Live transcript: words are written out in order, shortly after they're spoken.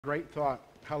Great thought.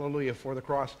 Hallelujah for the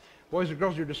cross. Boys and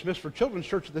girls, you're dismissed for Children's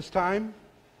Church at this time.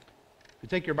 If you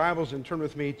take your Bibles and turn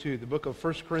with me to the book of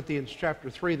 1 Corinthians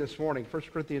chapter 3 this morning. 1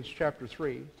 Corinthians chapter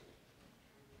 3.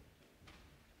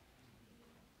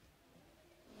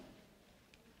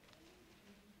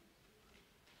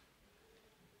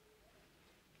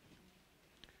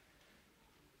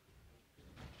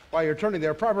 While you're turning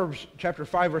there, Proverbs chapter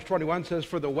 5 verse 21 says,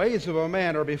 "For the ways of a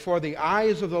man are before the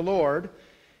eyes of the Lord,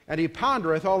 and he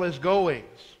pondereth all his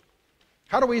goings."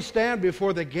 How do we stand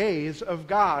before the gaze of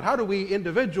God? How do we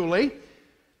individually,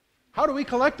 how do we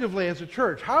collectively as a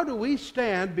church, how do we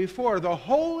stand before the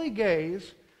holy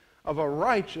gaze of a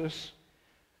righteous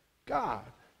God?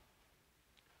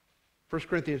 1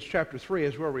 Corinthians chapter 3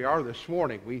 is where we are this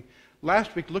morning. We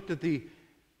last week looked at the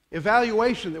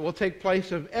evaluation that will take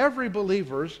place of every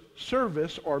believer's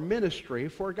service or ministry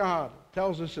for God. It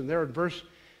tells us in there in verse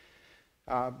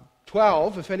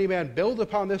 12, "If any man build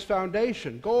upon this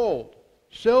foundation gold,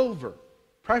 silver,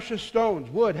 precious stones,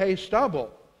 wood, hay,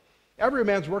 stubble, every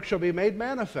man's work shall be made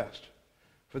manifest.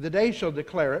 For the day shall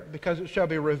declare it, because it shall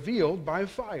be revealed by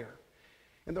fire.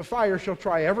 And the fire shall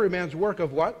try every man's work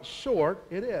of what sort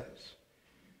it is.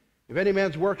 If any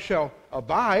man's work shall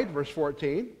abide," verse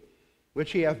 14,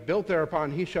 "which he hath built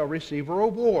thereupon, he shall receive a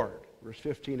reward." Verse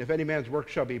 15, "If any man's work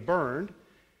shall be burned,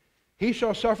 he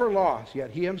shall suffer loss,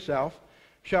 yet he himself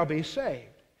shall be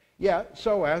saved, yet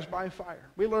so as by fire."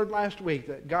 We learned last week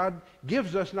that God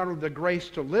gives us not only the grace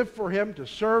to live for Him, to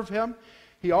serve Him,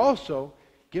 He also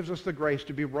gives us the grace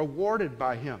to be rewarded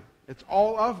by Him. It's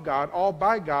all of God, all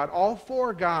by God, all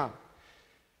for God.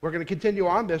 We're going to continue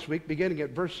on this week, beginning at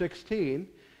verse 16,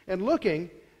 and looking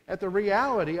at the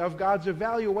reality of God's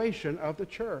evaluation of the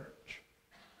church.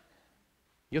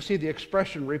 You'll see the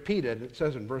expression repeated. It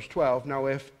says in verse 12, "Now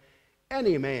if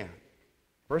any man,"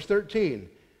 verse 13,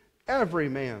 "every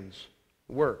man's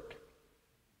work."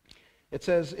 It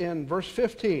says in verse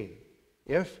 15,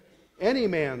 "if any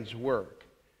man's work."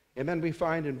 And then we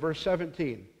find in verse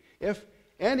 17, "if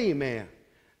any man."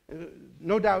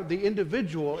 No doubt the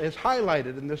individual is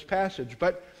highlighted in this passage,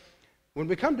 but when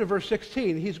we come to verse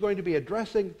 16, he's going to be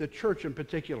addressing the church in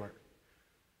particular.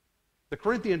 The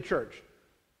Corinthian church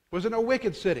was in a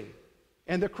wicked city,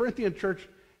 and the Corinthian church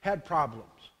had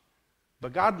problems.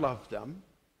 But God loved them.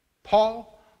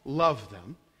 Paul loved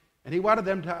them, and he wanted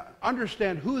them to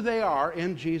understand who they are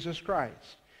in Jesus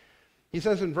Christ. He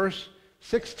says in verse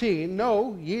 16,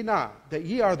 "Know ye not that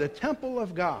ye are the temple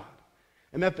of God,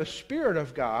 and that the Spirit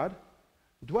of God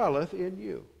dwelleth in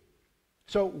you?"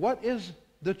 So what is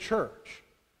the church?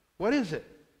 What is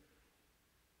it?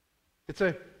 It's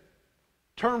a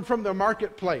term from the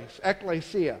marketplace,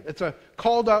 ecclesia. It's a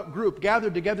called out group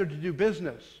gathered together to do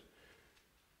business.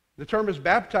 The term is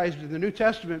baptized in the New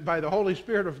Testament by the Holy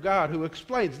Spirit of God, who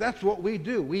explains that's what we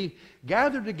do. We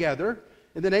gather together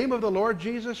in the name of the Lord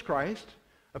Jesus Christ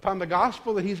upon the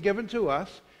gospel that He's given to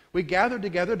us. We gather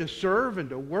together to serve and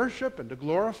to worship and to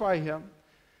glorify Him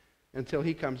until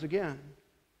He comes again.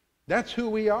 That's who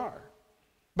we are.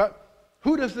 But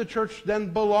who does the church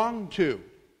then belong to?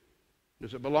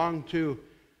 Does it belong to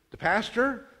the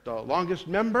pastor, the longest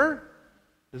member?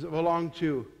 Does it belong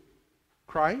to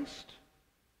Christ?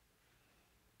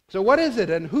 So what is it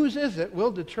and whose is it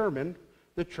will determine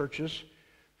the church's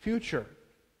future.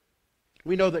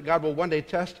 We know that God will one day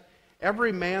test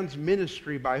every man's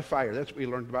ministry by fire. That's what we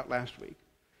learned about last week.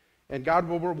 And God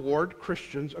will reward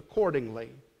Christians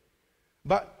accordingly.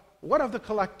 But what of the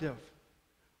collective?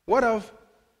 What of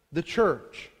the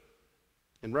church?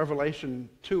 In Revelation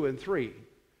 2 and 3,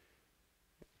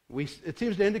 it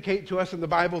seems to indicate to us in the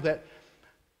Bible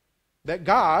that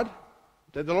God,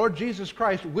 that the Lord Jesus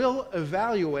Christ will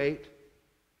evaluate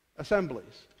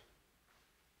assemblies.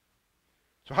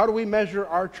 So how do we measure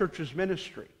our church's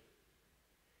ministry?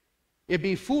 It'd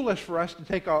be foolish for us to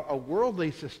take a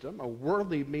worldly system, a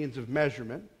worldly means of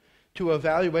measurement, to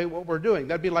evaluate what we're doing.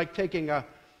 That'd be like taking a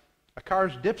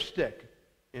car's dipstick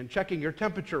and checking your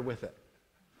temperature with it.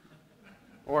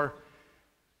 Or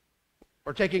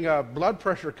taking a blood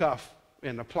pressure cuff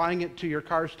and applying it to your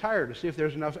car's tire to see if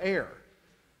there's enough air.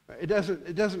 It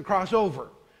doesn't cross over.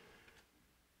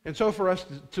 And so for us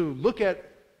to look at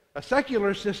a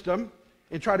secular system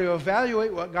and try to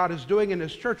evaluate what God is doing in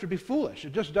His church would be foolish.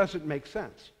 It just doesn't make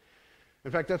sense.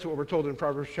 In fact, that's what we're told in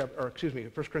 1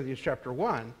 Corinthians chapter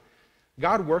 1.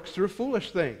 God works through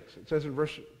foolish things. It says in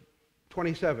verse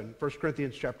 27, 1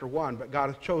 Corinthians chapter 1, "But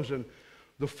God hath chosen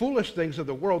the foolish things of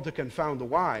the world to confound the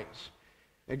wise.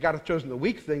 And God hath chosen the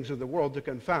weak things of the world to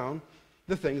confound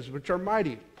the things which are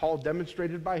mighty." Paul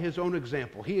demonstrated by his own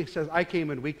example. He says, "I came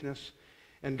in weakness,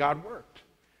 and God worked."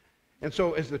 And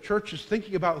so as the church is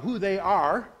thinking about who they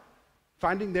are,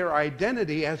 finding their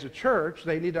identity as a church,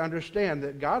 they need to understand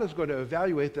that God is going to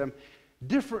evaluate them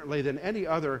differently than any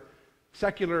other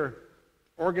secular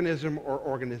organism or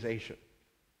organization.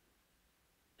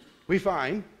 We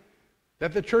find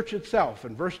that the church itself,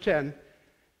 in verse 10,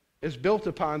 is built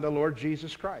upon the Lord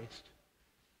Jesus Christ.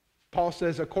 Paul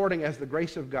says, according as the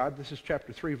grace of God, this is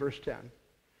chapter 3, verse 10,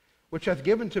 which hath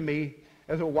given to me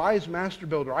as a wise master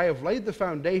builder, I have laid the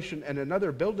foundation, and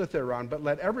another buildeth thereon, but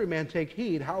let every man take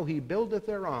heed how he buildeth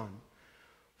thereon.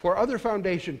 For other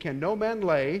foundation can no man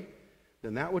lay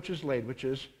than that which is laid, which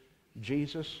is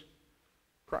Jesus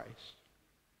Christ.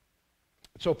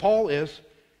 So Paul is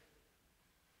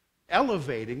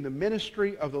elevating the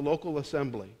ministry of the local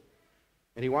assembly,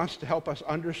 and he wants to help us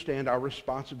understand our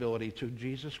responsibility to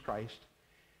Jesus Christ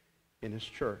in his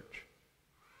church.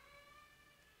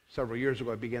 Several years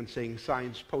ago, I began seeing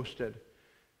signs posted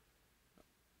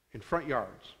in front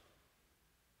yards.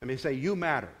 And they say, "You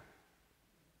matter."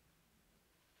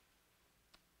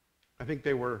 I think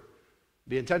the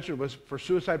intention was for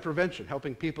suicide prevention,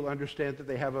 helping people understand that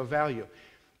they have a value.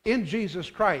 In Jesus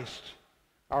Christ,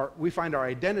 we find our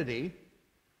identity,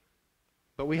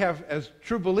 but we have, as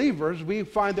true believers, we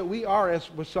find that we are,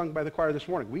 as was sung by the choir this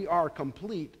morning, we are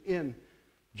complete in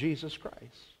Jesus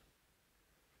Christ.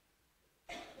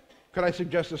 Could I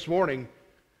suggest this morning,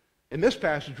 in this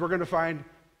passage, we're going to find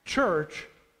church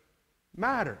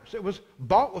matters. It was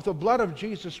bought with the blood of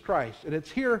Jesus Christ, and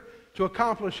it's here to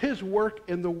accomplish his work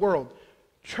in the world.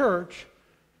 Church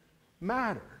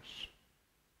matters.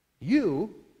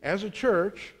 You, as a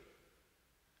church,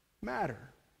 matter.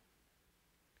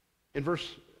 In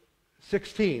verse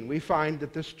 16, we find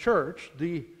that this church,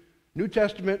 the New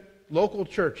Testament local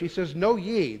church, he says, "Know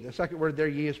ye," the second word there,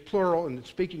 ye, is plural, and it's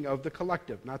speaking of the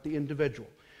collective, not the individual.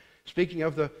 Speaking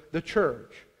of the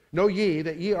church. "Know ye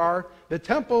that ye are the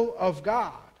temple of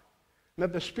God, and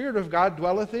that the Spirit of God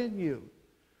dwelleth in you."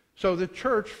 So the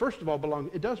church, first of all,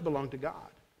 does belong to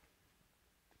God.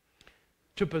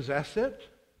 To possess it,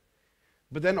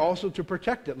 but then also to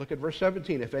protect it. Look at verse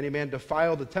 17. "If any man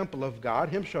defile the temple of God,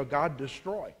 him shall God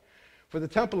destroy. For the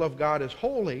temple of God is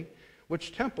holy,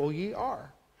 which temple ye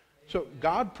are." So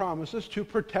God promises to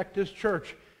protect his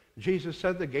church. Jesus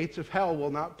said the gates of hell will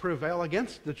not prevail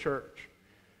against the church.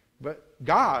 But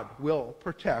God will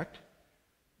protect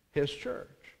his church.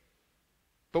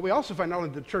 But we also find not only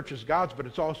the church is God's, but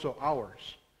it's also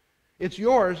ours. It's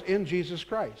yours in Jesus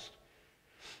Christ.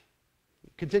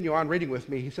 Continue on reading with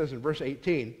me. He says in verse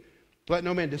 18, "Let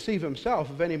no man deceive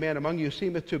himself. If any man among you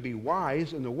seemeth to be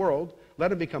wise in the world,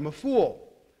 let him become a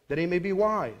fool, that he may be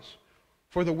wise.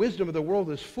 For the wisdom of the world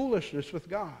is foolishness with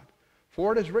God.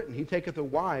 For it is written, He taketh the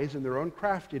wise in their own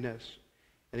craftiness.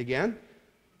 And again,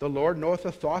 the Lord knoweth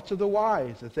the thoughts of the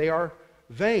wise, that they are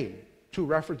vain." Two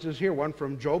references here, one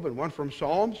from Job and one from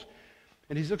Psalms.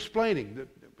 And he's explaining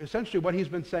essentially what he's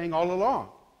been saying all along.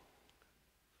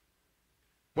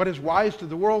 What is wise to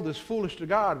the world is foolish to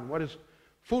God, and what is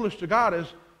foolish to God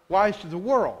is wise to the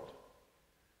world.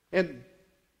 And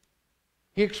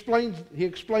he explains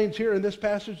here in this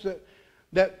passage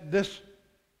that this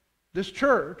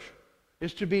church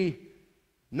is to be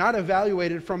not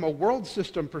evaluated from a world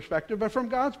system perspective, but from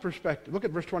God's perspective. Look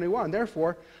at verse 21.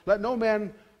 "Therefore, let no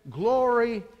man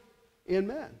glory in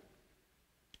men."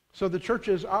 So the church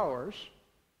is ours.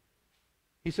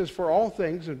 He says, "For all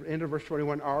things," in end of verse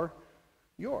 21, "are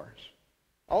yours."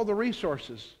 All the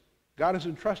resources God has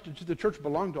entrusted to the church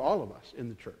belong to all of us in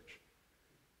the church.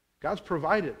 God's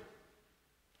provided.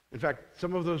 In fact,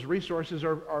 some of those resources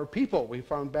are people. We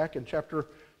found back in chapter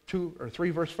 2 or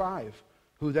 3, verse 5.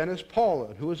 "Who then is Paul,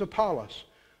 and who is Apollos?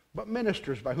 But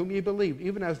ministers by whom ye believed,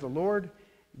 even as the Lord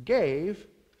gave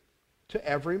to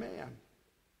every man."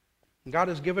 And God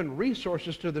has given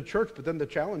resources to the church, but then the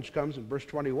challenge comes in verse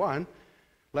 21.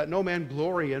 "Let no man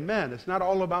glory in men." It's not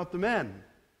all about the men.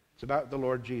 It's about the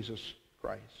Lord Jesus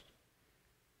Christ.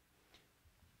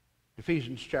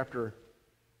 Ephesians chapter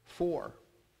 4.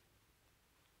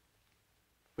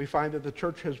 We find that the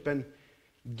church has been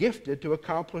gifted to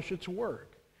accomplish its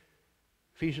work.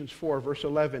 Ephesians 4, verse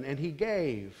 11, "And he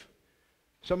gave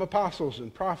some apostles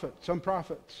and prophets, some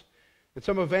prophets, and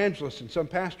some evangelists, and some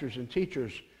pastors and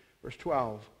teachers," verse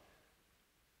 12,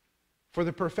 "for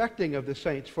the perfecting of the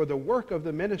saints, for the work of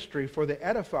the ministry, for the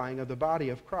edifying of the body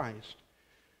of Christ,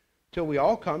 till we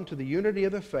all come to the unity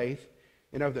of the faith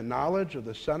and of the knowledge of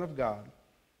the Son of God,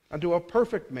 unto a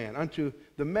perfect man, unto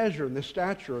the measure and the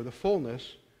stature of the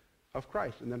fullness of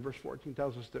Christ." And then verse 14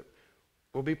 tells us that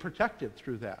we'll be protected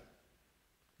through that.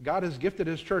 God has gifted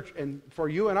his church, and for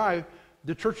you and I,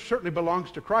 the church certainly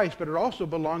belongs to Christ, but it also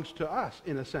belongs to us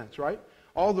in a sense, right?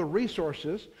 all the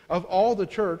resources of all the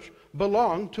church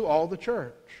belong to all the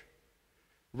church.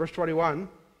 Verse 21,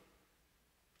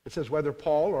 it says, whether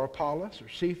Paul or Apollos or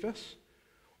Cephas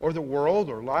or the world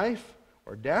or life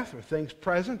or death or things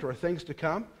present or things to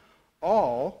come,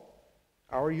 all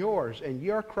are yours, and ye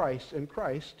are Christ, and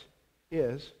Christ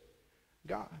is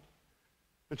God.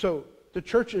 And so the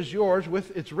church is yours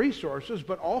with its resources,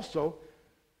 but also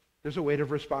there's a weight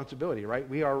of responsibility, right?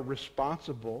 We are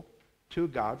responsible to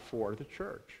God for the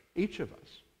church, each of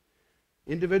us,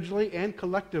 individually and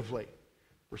collectively.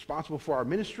 Responsible for our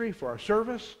ministry, for our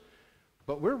service,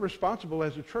 but we're responsible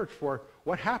as a church for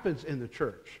what happens in the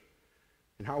church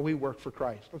and how we work for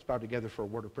Christ. Let's bow together for a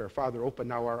word of prayer. Father, open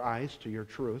now our eyes to your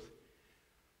truth.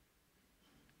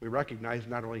 We recognize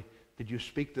not only did you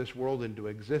speak this world into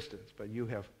existence, but you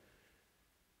have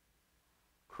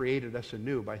created us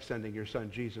anew by sending your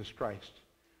Son, Jesus Christ,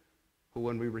 who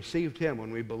when we received him,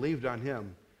 when we believed on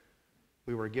him,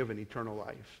 we were given eternal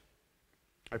life.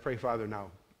 I pray, Father,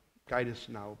 now, guide us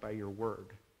now by your word.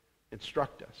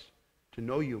 Instruct us to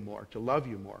know you more, to love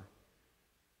you more,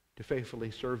 to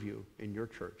faithfully serve you in your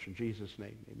church. In Jesus'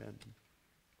 name, amen.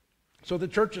 So the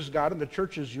church is God and the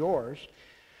church is yours.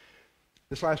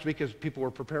 This last week, as people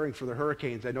were preparing for the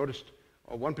hurricanes, I noticed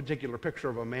one particular picture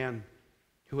of a man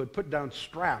who had put down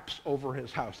straps over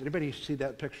his house. Anybody see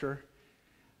that picture?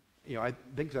 You know, I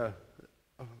think the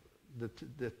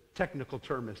technical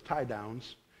term is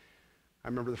tie-downs. I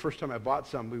remember the first time I bought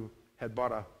some, we had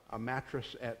bought a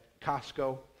mattress at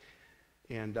Costco,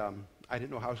 and I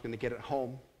didn't know how I was going to get it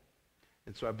home.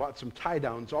 And so I bought some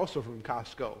tie-downs also from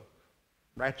Costco.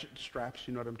 Ratchet straps,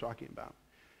 you know what I'm talking about.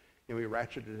 And we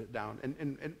ratcheted it down,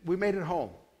 and we made it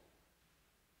home.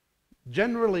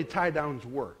 Generally, tie-downs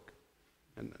work.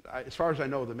 And as far as I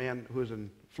know, the man who was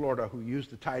in Florida who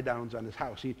used the tie-downs on his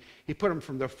house, he put them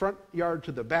from the front yard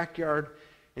to the backyard,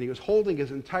 and he was holding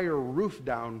his entire roof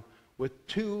down with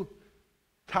 2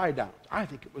 tie-downs. I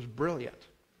think it was brilliant.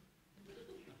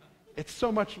 It's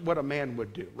so much what a man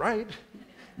would do, right?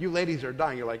 You ladies are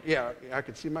dying. You're like, yeah, I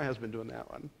could see my husband doing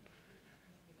that one.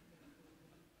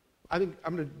 I think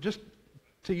I'm going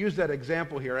to use that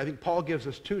example here, I think Paul gives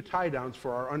us 2 tie-downs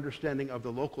for our understanding of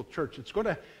the local church. It's going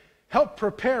to help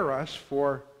prepare us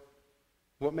for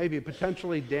what may be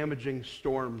potentially damaging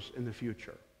storms in the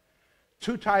future.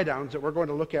 2 tie-downs that we're going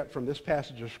to look at from this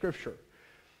passage of Scripture.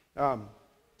 A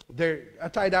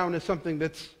tie-down is something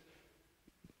that's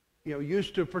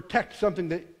used to protect something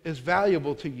that is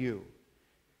valuable to you.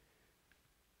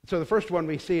 So the first one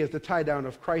we see is the tie-down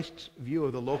of Christ's view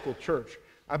of the local church.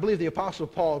 I believe the Apostle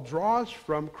Paul draws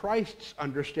from Christ's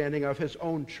understanding of his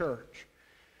own church.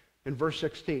 In verse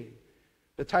 16,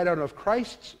 the tie-down of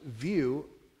Christ's view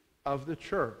of the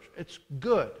church. It's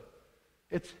good.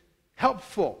 It's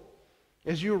helpful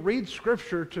as you read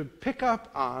Scripture to pick up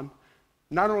on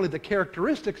not only the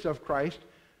characteristics of Christ,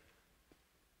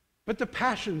 but the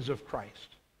passions of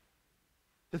Christ.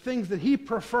 The things that he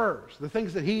prefers, the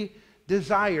things that he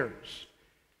desires.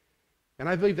 And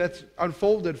I believe that's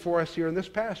unfolded for us here in this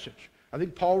passage. I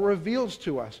think Paul reveals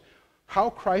to us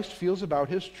how Christ feels about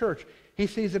his church. He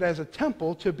sees it as a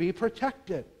temple to be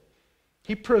protected.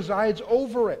 He presides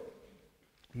over it.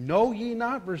 Know ye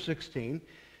not, verse 16,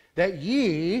 that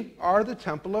ye are the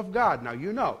temple of God. Now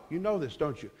you know this,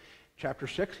 don't you? Chapter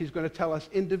 6, he's going to tell us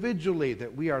individually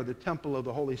that we are the temple of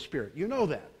the Holy Spirit. You know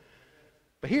that.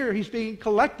 But here he's speaking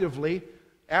collectively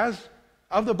as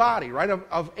of the body, right,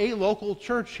 of a local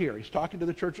church here. He's talking to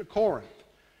the church at Corinth.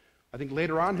 I think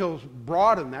later on he'll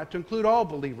broaden that to include all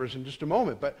believers in just a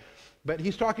moment. But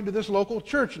he's talking to this local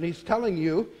church, and he's telling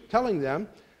them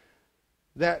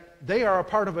that they are a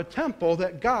part of a temple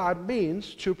that God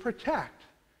means to protect.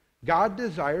 God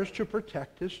desires to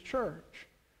protect his church.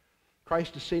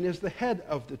 Christ is seen as the head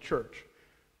of the church.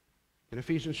 In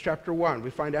Ephesians chapter 1, we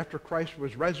find after Christ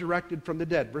was resurrected from the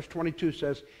dead, verse 22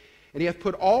 says, and he hath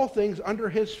put all things under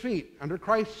his feet, under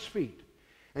Christ's feet,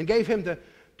 and gave him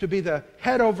to be the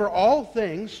head over all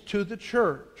things to the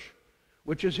church,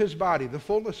 which is his body, the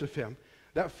fullness of him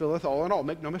that filleth all in all.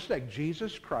 Make no mistake,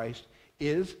 Jesus Christ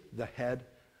is the head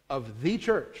of the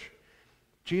church.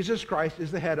 Jesus Christ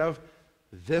is the head of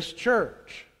this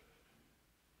church.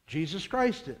 Jesus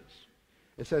Christ is.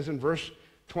 It says in verse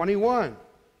 21,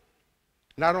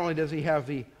 not only does he have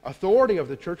the authority of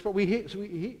the church, but we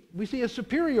see a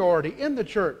superiority in the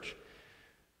church.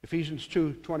 Ephesians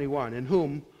 2:21, in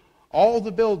whom all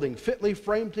the building fitly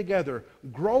framed together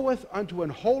groweth unto an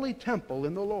holy temple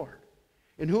in the Lord,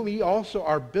 in whom ye also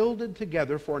are builded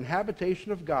together for an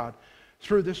habitation of God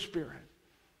through the Spirit.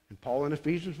 And Paul in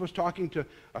Ephesians was talking to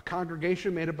a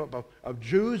congregation made up of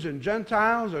Jews and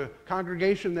Gentiles, a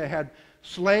congregation that had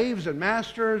slaves and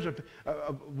masters,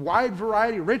 a wide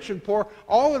variety, rich and poor,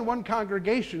 all in one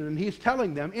congregation. And he's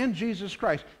telling them in Jesus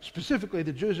Christ, specifically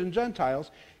the Jews and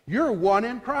Gentiles, you're one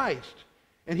in Christ.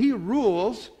 And he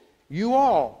rules you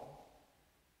all.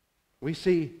 We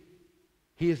see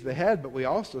he is the head, but we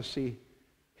also see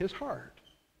his heart.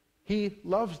 He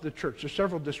loves the church. There's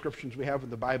several descriptions we have in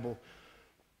the Bible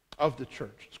of the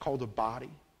church. It's called a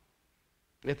body.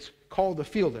 It's called a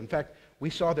field. In fact, we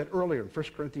saw that earlier in 1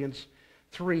 Corinthians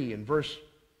 3 and verse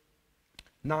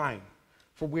 9.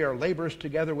 For we are laborers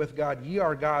together with God. Ye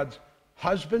are God's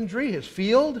husbandry, his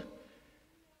field,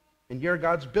 and ye are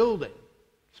God's building.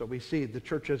 So we see the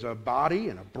church as a body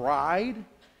and a bride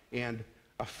and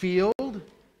a field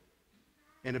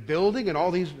and a building, and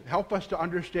all these help us to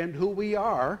understand who we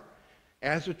are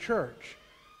as a church.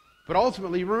 But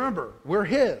ultimately, remember, we're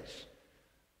his.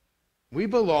 We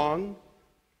belong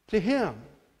to him.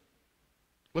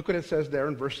 Look what it says there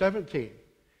in verse 17.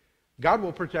 God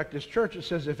will protect his church. It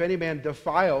says, if any man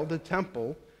defile the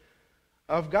temple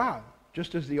of God.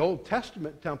 Just as the Old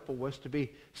Testament temple was to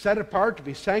be set apart, to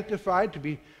be sanctified, to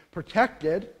be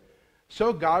protected,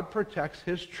 so God protects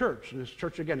his church. And his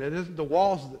church, again, it isn't the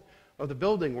walls of the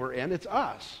building we're in, it's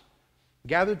us.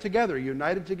 Gathered together,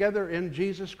 united together in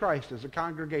Jesus Christ as a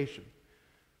congregation.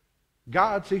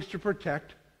 God seeks to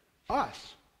protect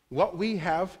us, what we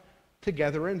have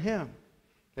together in him.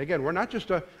 Again, we're not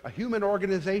just a human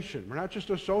organization. We're not just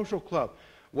a social club.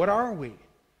 What are we?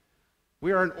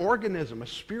 We are an organism, a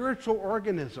spiritual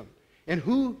organism. And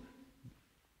who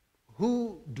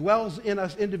dwells in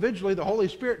us individually? The Holy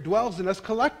Spirit dwells in us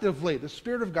collectively. The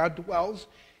Spirit of God dwells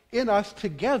in us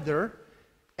together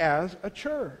as a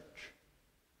church.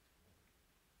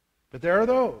 But there are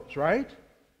those, right?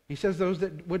 He says those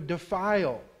that would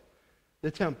defile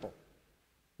the temple.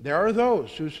 There are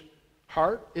those whose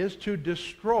heart is to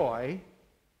destroy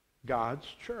God's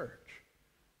church.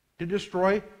 To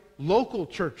destroy local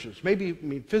churches, maybe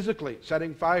physically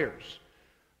setting fires.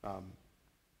 A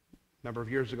number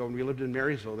of years ago when we lived in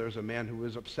Marysville, there was a man who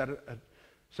was upset at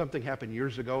something happened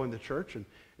years ago in the church, and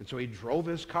so he drove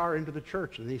his car into the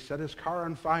church, and he set his car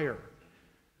on fire.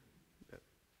 As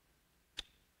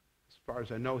far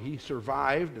as I know, he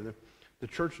survived, and the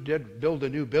church did build a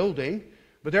new building.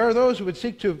 But there are those who would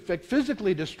seek to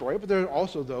physically destroy it, but there are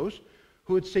also those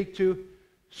who would seek to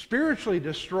spiritually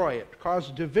destroy it, cause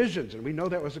divisions. And we know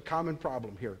that was a common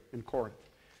problem here in Corinth.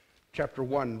 Chapter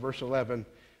 1, verse 11,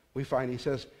 we find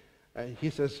verse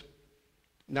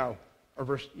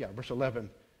 11.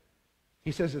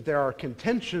 He says that there are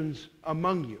contentions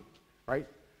among you, right?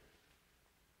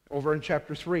 Over in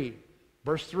chapter 3,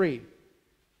 verse 3,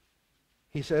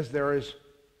 he says there is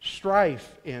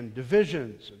strife and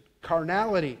divisions and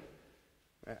carnality,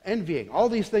 envying. All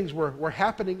these things were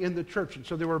happening in the church, and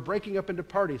so they were breaking up into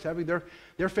parties, having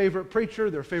their favorite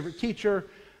preacher, their favorite teacher,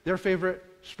 their favorite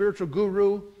spiritual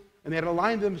guru, and they had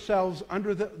aligned themselves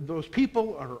under those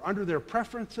people or under their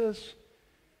preferences.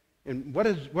 And what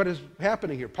is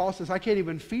happening here? Paul says, I can't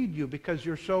even feed you because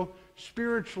you're so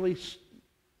spiritually,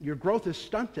 your growth is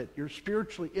stunted. You're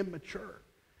spiritually immature.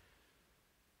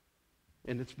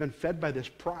 And it's been fed by this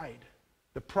pride,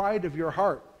 the pride of your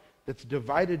heart that's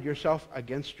divided yourself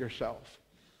against yourself.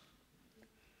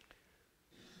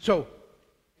 So,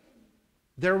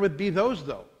 there would be those,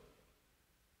 though.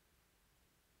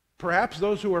 Perhaps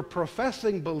those who are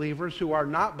professing believers who are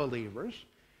not believers.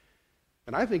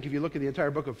 And I think if you look at the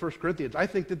entire book of 1 Corinthians, I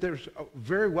think that there's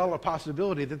very well a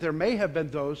possibility that there may have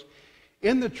been those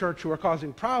in the church who are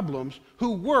causing problems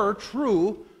who were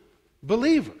true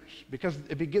believers. Because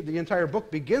the entire book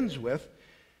begins with,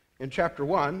 in chapter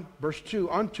 1, verse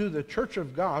 2, unto the church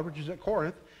of God, which is at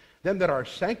Corinth, them that are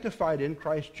sanctified in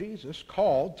Christ Jesus,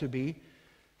 called to be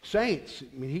saints.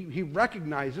 I mean, he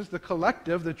recognizes the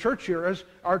collective, the church here, as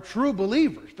our true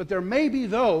believers. But there may be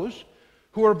those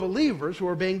who are believers who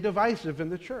are being divisive in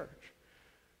the church.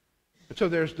 And so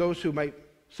there's those who might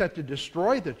set to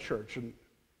destroy the church, and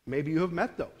maybe you have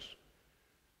met those.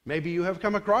 Maybe you have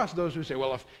come across those who say,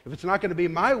 well, if it's not going to be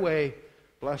my way,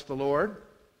 bless the Lord,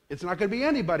 it's not going to be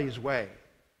anybody's way.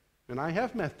 And I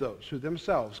have met those who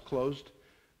themselves closed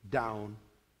down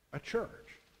a church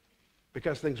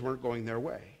because things weren't going their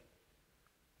way.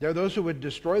 There are those who would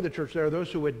destroy the church. There are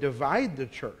those who would divide the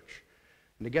church.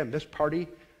 And again, this party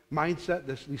mindset,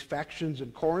 these factions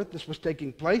in Corinth, this was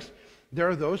taking place. There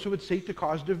are those who would seek to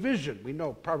cause division. We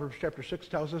know Proverbs chapter 6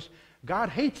 tells us God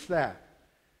hates that.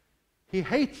 He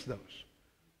hates those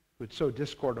who would sow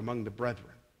discord among the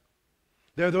brethren.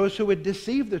 There are those who would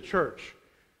deceive the church.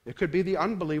 It could be the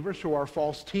unbelievers who are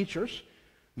false teachers.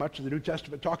 Much of the New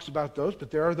Testament talks about those,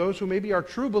 but there are those who maybe are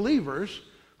true believers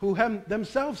who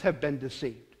themselves have been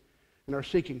deceived and are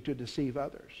seeking to deceive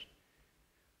others.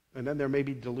 And then there may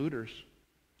be deluders.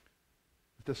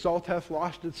 If the salt hath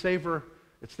lost its savor,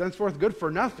 it's thenceforth good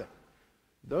for nothing.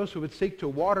 Those who would seek to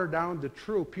water down the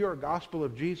true, pure gospel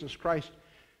of Jesus Christ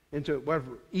into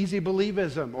whatever easy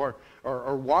believism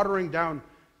or watering down,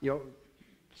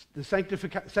 the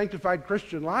sanctified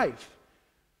Christian life.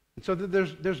 And so that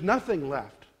there's nothing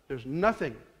left. There's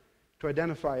nothing to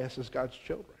identify us as God's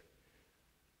children.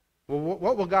 Well,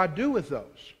 what will God do with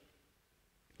those?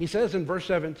 He says in verse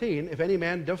 17, if any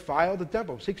man defile the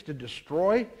temple, seeks to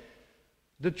destroy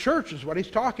the church is what he's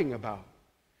talking about.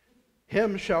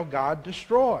 Him shall God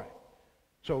destroy.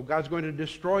 So God's going to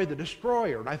destroy the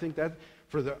destroyer. And I think that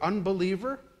for the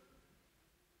unbeliever,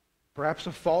 perhaps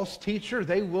a false teacher,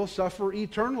 they will suffer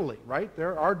eternally, right?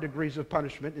 There are degrees of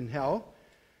punishment in hell.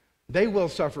 They will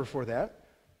suffer for that.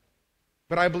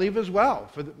 But I believe as well.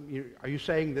 Are you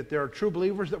saying that there are true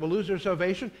believers that will lose their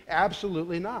salvation?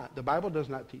 Absolutely not. The Bible does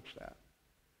not teach that.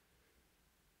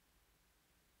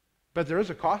 But there is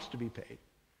a cost to be paid.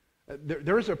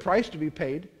 There is a price to be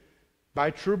paid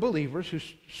by true believers who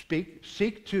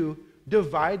seek to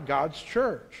divide God's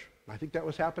church. I think that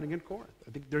was happening in Corinth.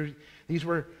 I think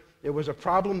it was a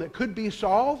problem that could be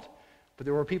solved, but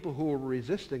there were people who were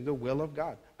resisting the will of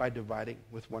God by dividing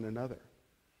with one another.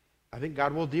 I think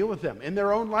God will deal with them in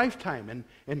their own lifetime and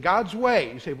in God's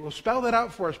way. You say, well, spell that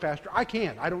out for us, Pastor. I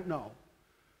can't. I don't know.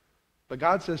 But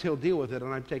God says he'll deal with it,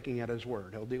 and I'm taking it as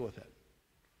word. He'll deal with it.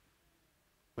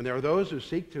 When there are those who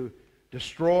seek to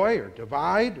destroy or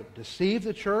divide or deceive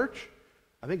the church,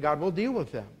 I think God will deal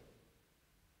with them.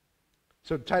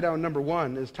 So tie down number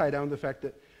one is tie down the fact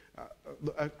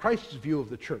that Christ's view of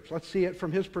the church. Let's see it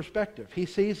from his perspective. He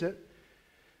sees it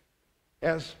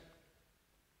as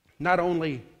not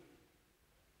only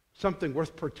something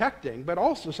worth protecting, but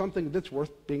also something that's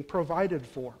worth being provided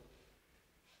for.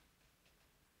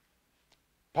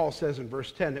 Paul says in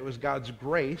verse 10, it was God's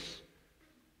grace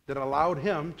that allowed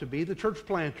him to be the church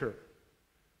planter.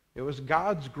 It was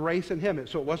God's grace in him.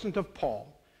 So it wasn't of Paul.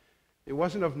 It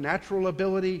wasn't of natural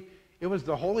ability. It was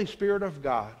the Holy Spirit of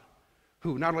God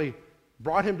who not only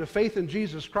brought him to faith in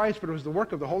Jesus Christ, but it was the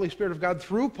work of the Holy Spirit of God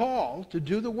through Paul to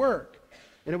do the work.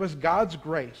 And it was God's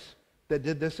grace that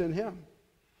did this in him.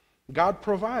 God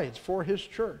provides for his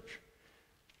church.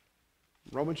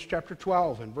 Romans chapter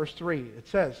 12 and verse 3, it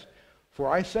says, for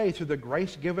I say through the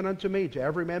grace given unto me to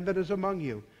every man that is among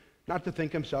you, not to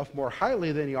think himself more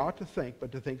highly than he ought to think,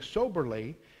 but to think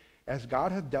soberly, as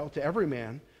God hath dealt to every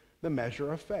man the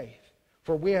measure of faith.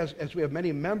 For we, as we have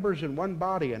many members in one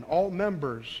body, and all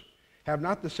members have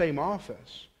not the same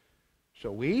office,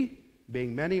 so we,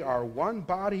 being many, are one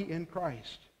body in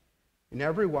Christ, and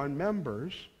every one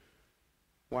members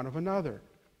one of another.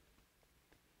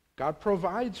 God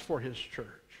provides for his church.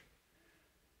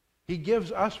 He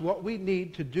gives us what we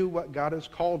need to do what God has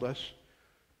called us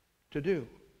to do.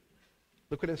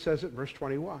 Look what it says at verse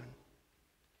 21.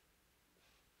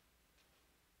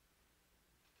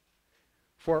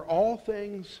 For all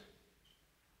things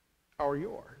are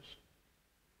yours.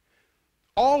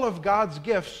 All of God's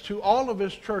gifts to all of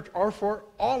his church are for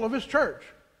all of his church.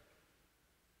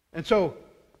 And so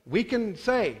we can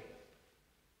say,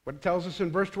 what it tells us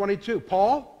in verse 22,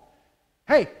 Paul,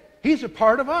 hey, he's a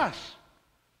part of us.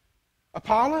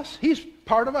 Apollos, he's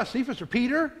part of us. Cephas or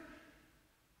Peter,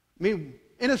 I mean,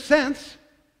 in a sense,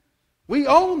 we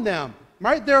own them,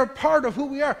 right? They're a part of who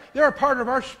we are. They're a part of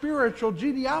our spiritual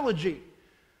genealogy.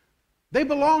 They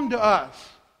belong to us.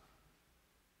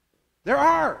 They're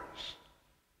ours.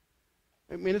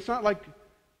 I mean, it's not like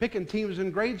picking teams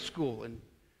in grade school and,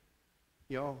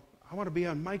 I want to be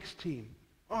on Mike's team.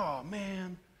 Oh,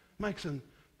 man,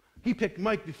 he picked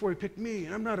Mike before he picked me,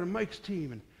 and I'm not on Mike's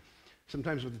team. And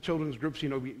sometimes with the children's groups,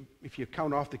 if you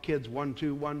count off the kids, 1,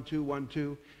 2, 1, 2, 1,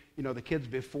 2, the kids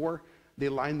before, they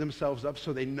line themselves up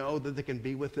so they know that they can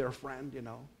be with their friend,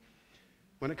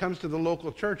 When it comes to the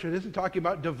local church, it isn't talking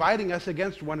about dividing us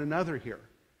against one another here.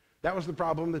 That was the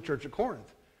problem in the church at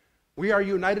Corinth. We are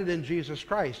united in Jesus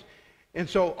Christ. And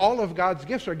so all of God's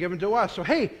gifts are given to us. So,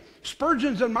 hey,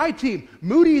 Spurgeon's on my team.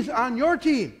 Moody's on your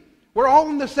team. We're all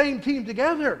in the same team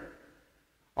together.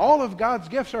 All of God's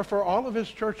gifts are for all of his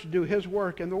church to do his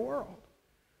work in the world.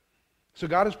 So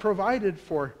God has provided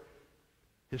for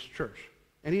his church.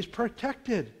 And he's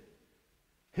protected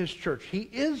his church. He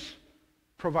is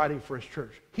providing for his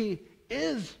church. He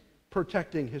is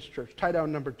protecting his church. Tie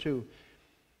down number 2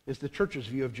 is the church's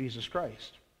view of Jesus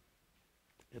Christ.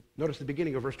 Notice the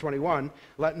beginning of verse 21.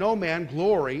 Let no man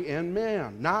glory in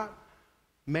man, not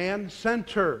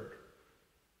man-centered.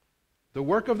 The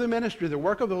work of the ministry, the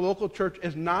work of the local church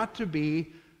is not to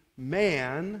be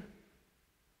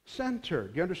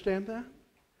man-centered. Do you understand that?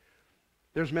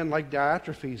 There's men like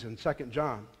Diotrephes in 2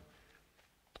 John.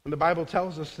 And the Bible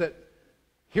tells us that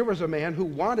here was a man who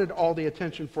wanted all the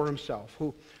attention for himself,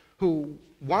 who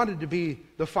wanted to be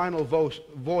the final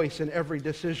voice in every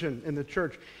decision in the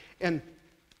church. And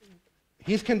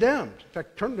he's condemned. In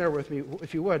fact, turn there with me,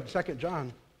 if you would, 2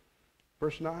 John,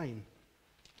 verse 9.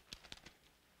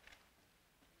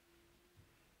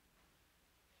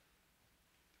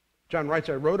 John writes,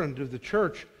 I wrote unto the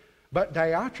church, but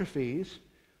Diotrephes,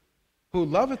 who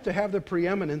loveth to have the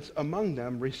preeminence among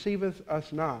them, receiveth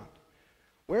us not.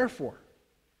 Wherefore,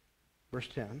 verse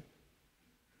 10,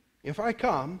 if I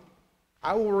come,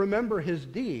 I will remember his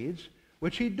deeds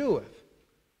which he doeth,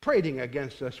 prating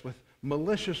against us with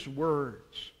malicious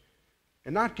words,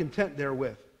 and not content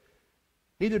therewith.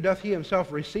 Neither doth he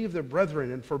himself receive the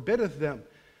brethren, and forbiddeth them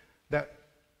that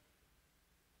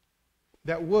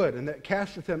would, and that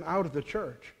casteth them out of the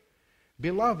church.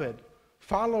 Beloved,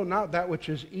 follow not that which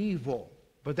is evil,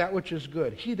 but that which is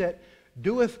good. He that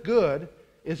doeth good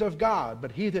is of God,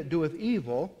 but he that doeth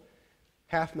evil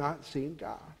hath not seen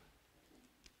God.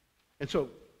 And so,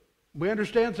 we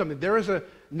understand something. There is a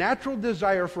natural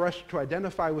desire for us to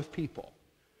identify with people.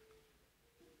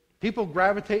 People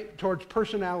gravitate towards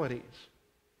personalities.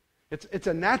 It's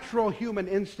a natural human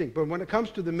instinct, but when it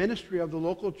comes to the ministry of the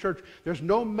local church, there's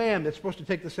no man that's supposed to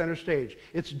take the center stage.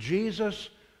 It's Jesus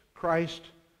Christ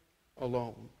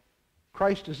alone.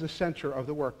 Christ is the center of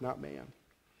the work, not man.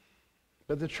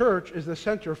 But the church is the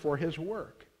center for his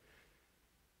work.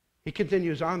 He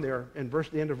continues on there in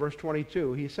the end of verse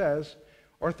 22. He says,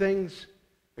 he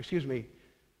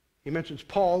mentions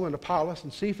Paul and Apollos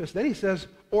and Cephas. Then he says,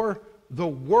 or the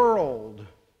world,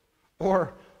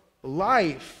 or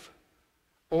life,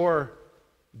 or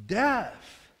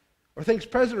death, or things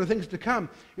present or things to come.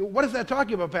 What is that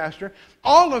talking about, Pastor?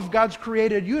 All of God's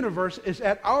created universe is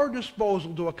at our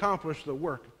disposal to accomplish the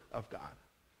work of God.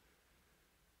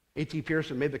 A.T.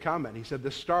 Pierson made the comment. He said,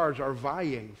 the stars are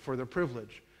vying for the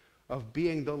privilege of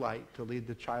being the light to lead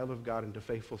the child of God into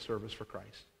faithful service for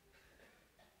Christ.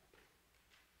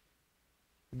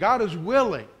 God is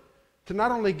willing to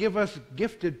not only give us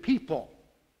gifted people,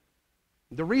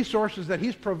 the resources that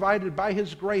he's provided by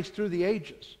his grace through the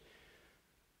ages,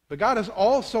 but God is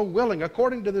also willing,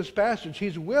 according to this passage,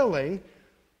 he's willing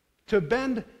to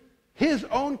bend his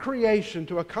own creation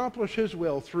to accomplish his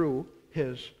will through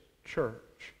his church.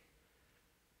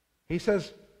 He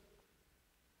says,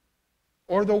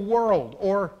 or the world,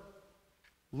 or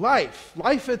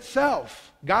life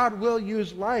itself. God will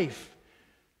use life.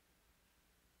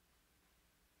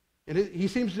 And he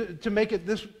seems to make it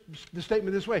the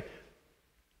statement this way.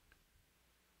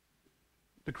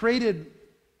 The created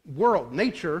world,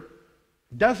 nature,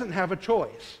 doesn't have a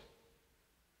choice.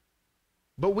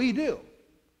 But we do.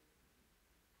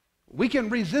 We can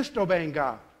resist obeying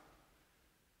God.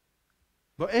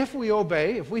 But if we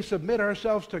obey, if we submit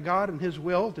ourselves to God and his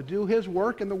will to do his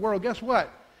work in the world, guess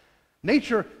what?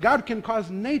 God can cause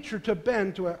nature to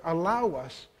bend to allow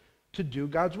us to do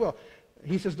God's will.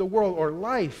 He says the world, or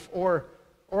life, or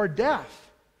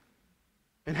death.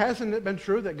 And hasn't it been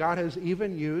true that God has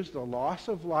even used the loss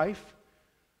of life,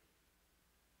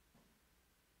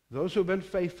 those who have been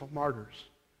faithful martyrs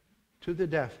to the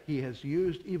death, he has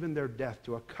used even their death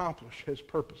to accomplish his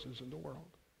purposes in the world.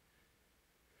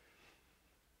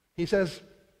 He says,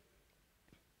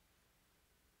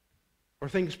 or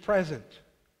things present,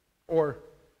 or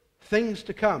things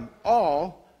to come,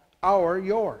 all are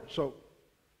yours. So,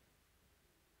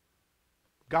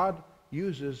 God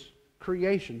uses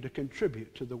creation to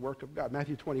contribute to the work of God.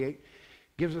 Matthew 28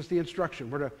 gives us the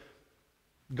instruction. We're to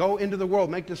go into the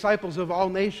world, make disciples of all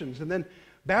nations, and then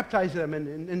baptize them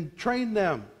and train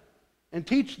them and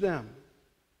teach them.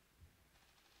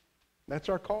 That's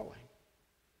our calling.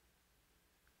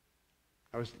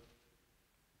 I was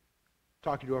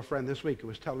talking to a friend this week who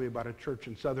was telling me about a church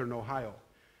in southern Ohio.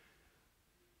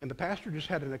 And the pastor just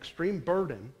had an extreme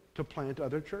burden to plant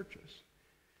other churches.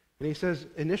 And he says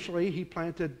initially he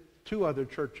planted 2 other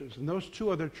churches. And those 2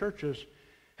 other churches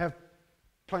have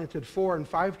planted 4 and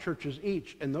 5 churches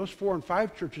each. And those 4 and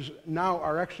 5 churches now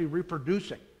are actually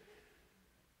reproducing.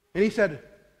 And he said,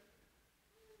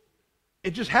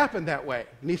 it just happened that way.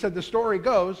 And he said the story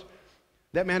goes,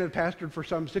 that man had pastored for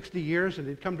some 60 years and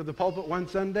he'd come to the pulpit one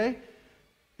Sunday.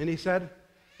 And he said,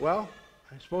 well,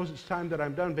 I suppose it's time that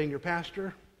I'm done being your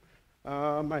pastor.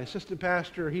 My assistant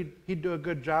pastor, he'd do a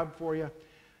good job for you.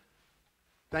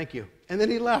 Thank you. And then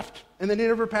he left. And then he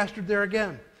never pastored there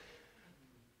again.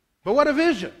 But what a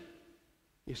vision.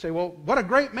 You say, well, what a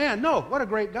great man. No, what a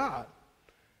great God.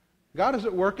 God is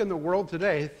at work in the world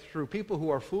today through people who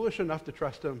are foolish enough to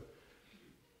trust him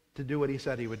to do what he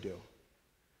said he would do.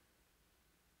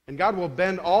 And God will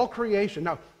bend all creation.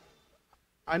 Now,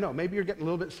 I know, maybe you're getting a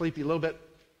little bit sleepy, a little bit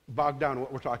bogged down in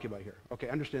what we're talking about here. Okay,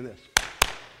 understand this.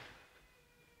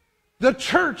 The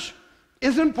church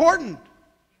is important.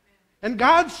 And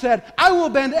God said, I will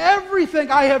bend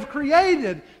everything I have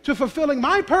created to fulfilling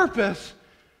my purpose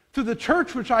through the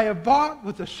church which I have bought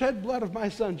with the shed blood of my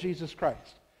Son, Jesus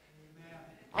Christ. Amen.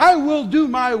 I will do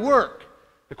my work.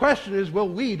 The question is, will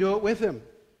we do it with him?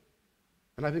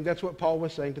 And I think that's what Paul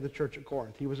was saying to the church at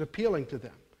Corinth. He was appealing to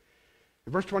them.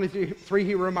 In verse 23,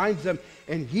 he reminds them,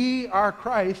 and ye are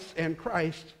Christ's, and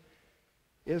Christ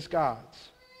is God's.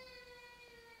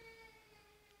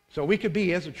 So we could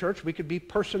be, as a church, we could be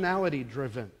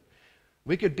personality-driven.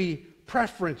 We could be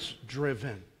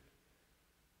preference-driven.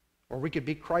 Or we could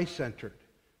be Christ-centered,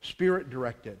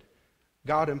 Spirit-directed,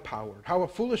 God-empowered. How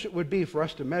foolish it would be for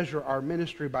us to measure our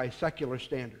ministry by secular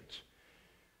standards.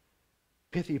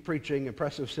 Pithy preaching,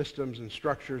 impressive systems and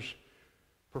structures,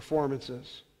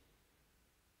 performances.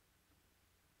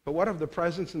 But what of the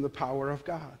presence and the power of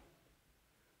God?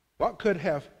 What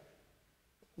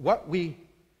we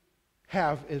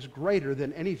have is greater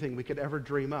than anything we could ever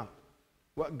dream up.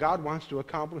 What God wants to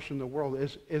accomplish in the world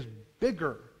is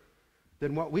bigger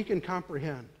than what we can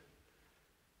comprehend.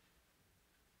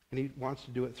 And he wants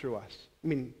to do it through us. I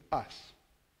mean, us,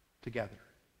 together,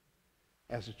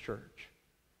 as a church.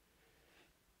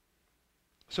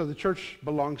 So the church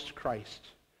belongs to Christ.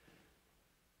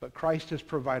 But Christ has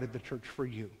provided the church for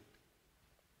you.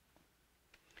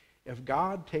 If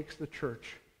God takes the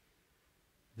church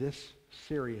this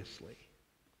seriously,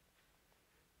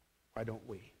 why don't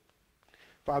we?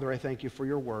 Father, I thank you for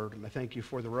your word, and I thank you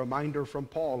for the reminder from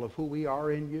Paul of who we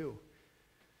are in you.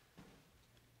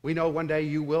 We know one day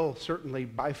you will certainly,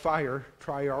 by fire,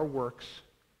 try our works.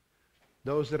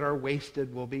 Those that are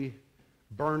wasted will be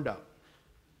burned up.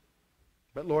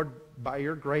 But Lord, by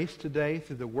your grace today,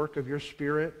 through the work of your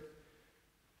Spirit,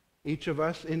 each of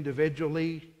us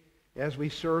individually, as we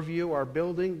serve you, are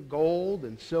building gold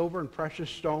and silver and precious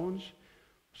stones,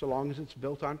 so long as it's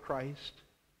built on Christ.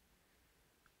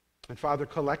 And Father,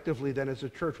 collectively then as a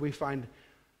church, we find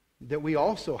that we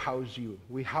also house you.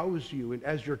 We house you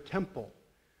as your temple.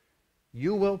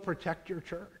 You will protect your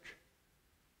church.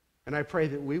 And I pray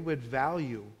that we would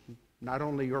value not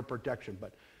only your protection,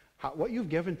 but what you've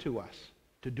given to us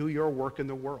to do your work in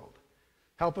the world.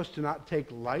 Help us to not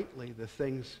take lightly the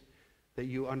things that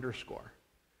you underscore.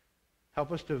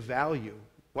 Help us to value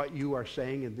what you are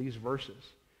saying in these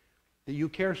verses. That you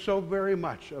care so very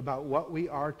much about what we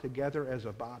are together as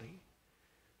a body.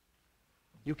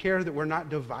 You care that we're not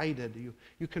divided.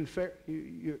 You're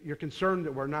concerned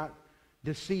that we're not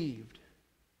deceived.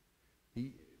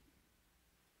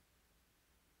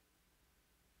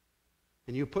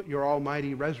 And you put your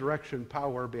almighty resurrection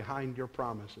power behind your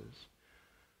promises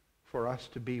for us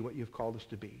to be what you've called us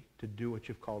to be, to do what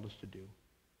you've called us to do.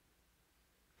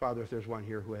 Father, if there's one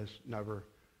here who has never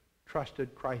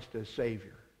trusted Christ as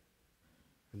Savior,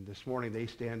 and this morning they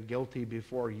stand guilty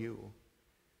before you,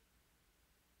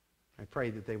 I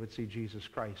pray that they would see Jesus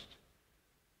Christ,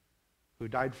 who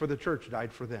died for the church,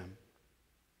 died for them.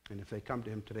 And if they come to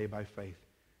him today by faith,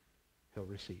 he'll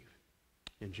receive.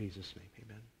 In Jesus' name,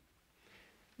 amen.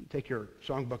 Take your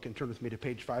songbook and turn with me to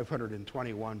page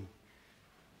 521.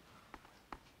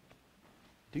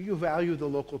 Do you value the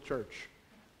local church?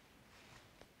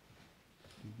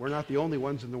 We're not the only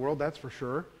ones in the world, that's for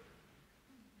sure.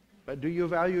 But do you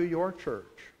value your church?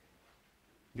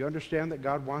 Do you understand that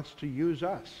God wants to use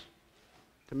us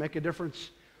to make a difference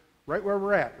right where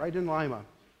we're at, right in Lima?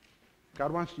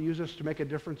 God wants to use us to make a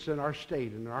difference in our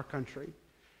state, in our country,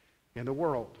 in the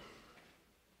world.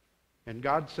 And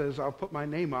God says, I'll put my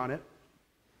name on it.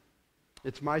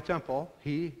 It's my temple.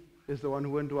 He is the one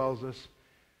who indwells us.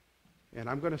 And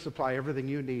I'm going to supply everything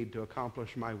you need to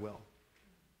accomplish my will.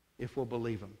 If we'll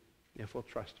believe him. If we'll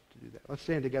trust him to do that. Let's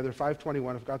stand together.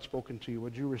 521, if God's spoken to you,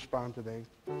 would you respond today?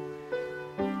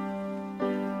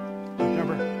 You've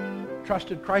never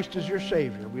trusted Christ as your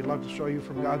Savior. We'd love to show you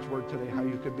from God's Word today how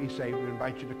you could be saved. We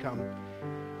invite you to come.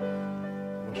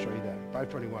 We'll show you that.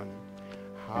 521.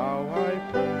 How I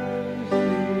praise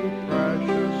thee,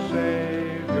 precious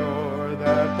Savior,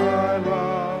 that thy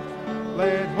love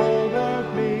laid hold